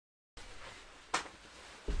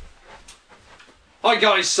Hi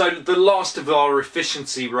guys, so the last of our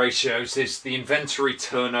efficiency ratios is the inventory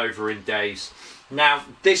turnover in days. Now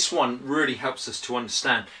this one really helps us to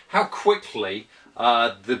understand how quickly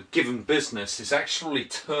the given business is actually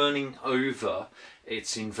turning over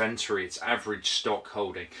its inventory, its average stock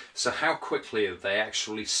holding. So how quickly are they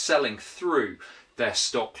actually selling through their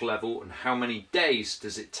stock level, and how many days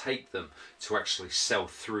does it take them to actually sell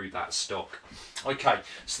through that stock? Okay,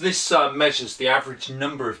 so this measures the average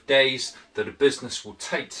number of days that a business will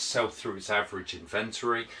take to sell through its average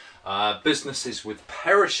inventory. Businesses with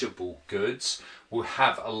perishable goods will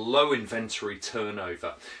have a low inventory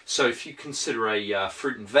turnover. So if you consider a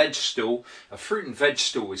fruit and veg stall, a fruit and veg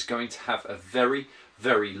stall is going to have a very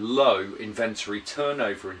low inventory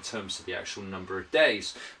turnover in terms of the actual number of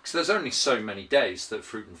days, because there's only so many days that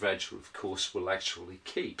fruit and veg, of course, will actually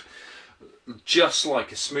keep. Just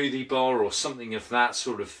like a smoothie bar or something of that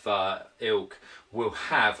sort of ilk will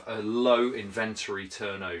have a low inventory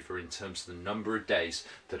turnover in terms of the number of days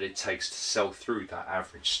that it takes to sell through that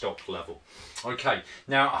average stock level. Okay,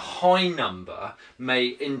 now a high number may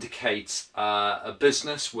indicate a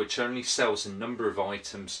business which only sells a number of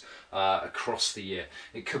items across the year.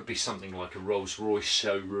 It could be something like a Rolls-Royce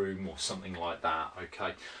showroom or something like that,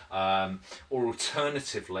 okay? Or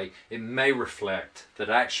alternatively, it may reflect that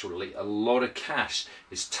actually a lot of cash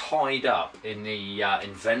is tied up in the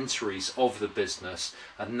inventories of the business,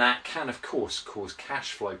 and that can of course cause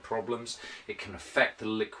cash flow problems. It can affect the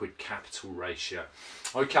liquid capital ratio.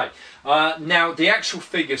 Okay, now the actual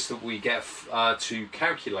figures that we get to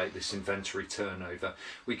calculate this inventory turnover,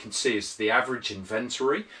 we can see is the average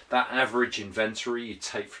inventory. That average inventory you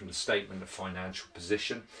take from the statement of financial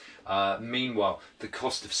position. Meanwhile, the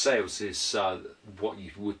cost of sales is what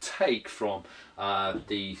you would take from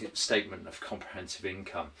the statement of comprehensive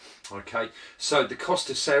income. Okay, so the cost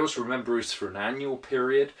of sales, remember, is for an annual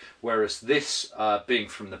period, whereas this being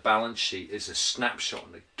from the balance sheet is a snapshot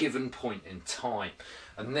at a given point in time,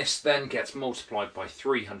 and this then gets multiplied by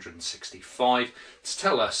 365 to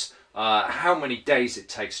tell us how many days it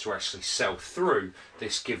takes to actually sell through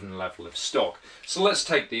this given level of stock. So let's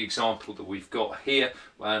take the example that we've got here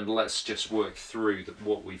and let's just work through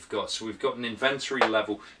what we've got. So we've got an inventory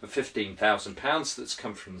level of £15,000 that's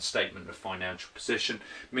come from the statement of financial position.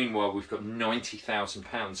 Meanwhile, we've got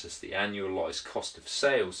 £90,000 as the annualised cost of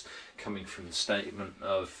sales coming from the statement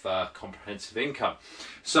of comprehensive income.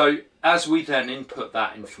 So as we then input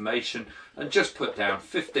that information and just put down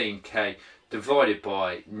 15k divided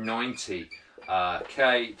by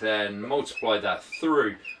 90k, then multiply that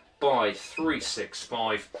through by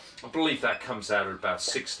 365. I believe that comes out at about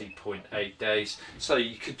 60.8 days. So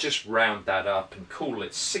you could just round that up and call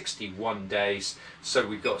it 61 days. So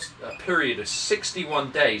we've got a period of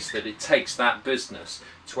 61 days that it takes that business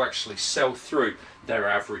to actually sell through their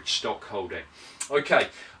average stock holding. Okay,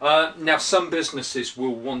 now some businesses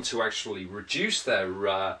will want to actually reduce their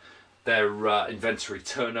inventory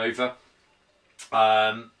turnover.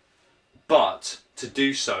 But to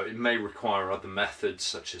do so, it may require other methods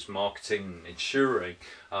such as marketing and ensuring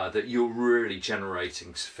that you're really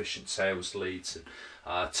generating sufficient sales leads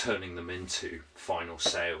and turning them into final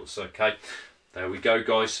sales. Okay, there we go,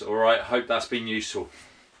 guys. All right, hope that's been useful.